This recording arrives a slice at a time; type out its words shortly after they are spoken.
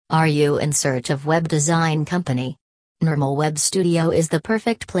Are you in search of web design company? Nirmal Web Studio is the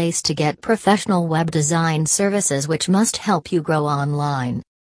perfect place to get professional web design services which must help you grow online.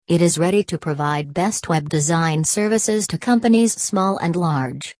 It is ready to provide best web design services to companies small and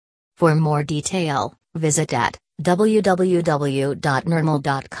large. For more detail, visit at www.nirmal.com.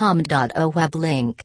 A web link